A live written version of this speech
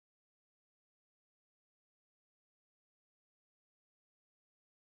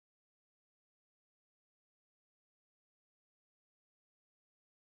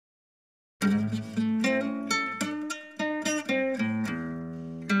Get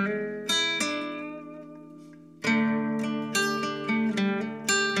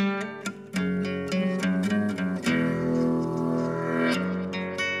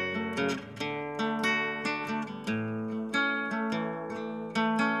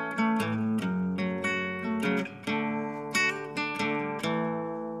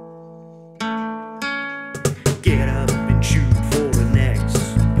up and shoot for the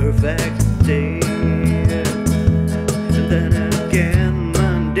next perfect day. And then again,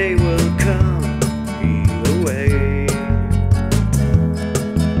 Monday will come either way.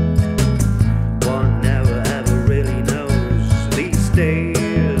 One never ever really knows these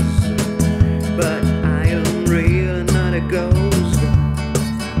days, but I am real, not a ghost,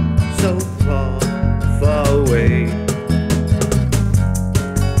 so far, far away.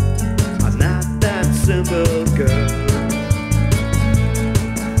 I'm not that simple girl.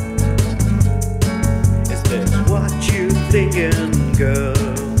 Is this what you thinking, girl?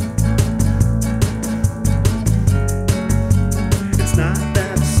 It's not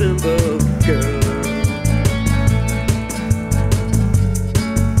that simple, girl.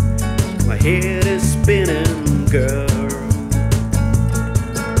 My head is spinning, girl.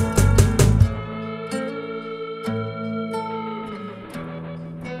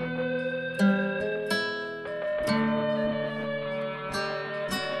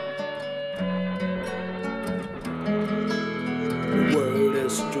 The world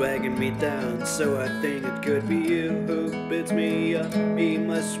is dragging me down, so I think it could be you who bids me up. Be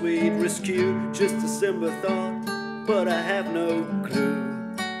my sweet rescue, just a simple thought, but I have no clue.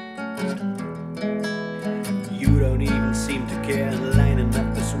 You don't even seem to care, and lining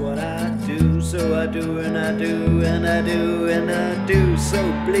up is what I do. So I do and I do and I do and I do. So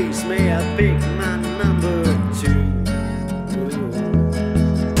please may I pick my number 2.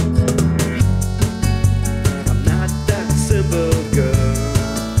 Girl,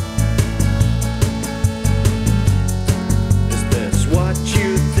 is this what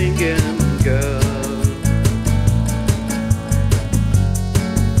you thinking, girl?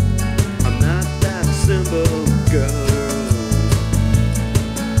 I'm not that simple, girl.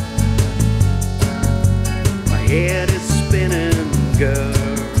 My head is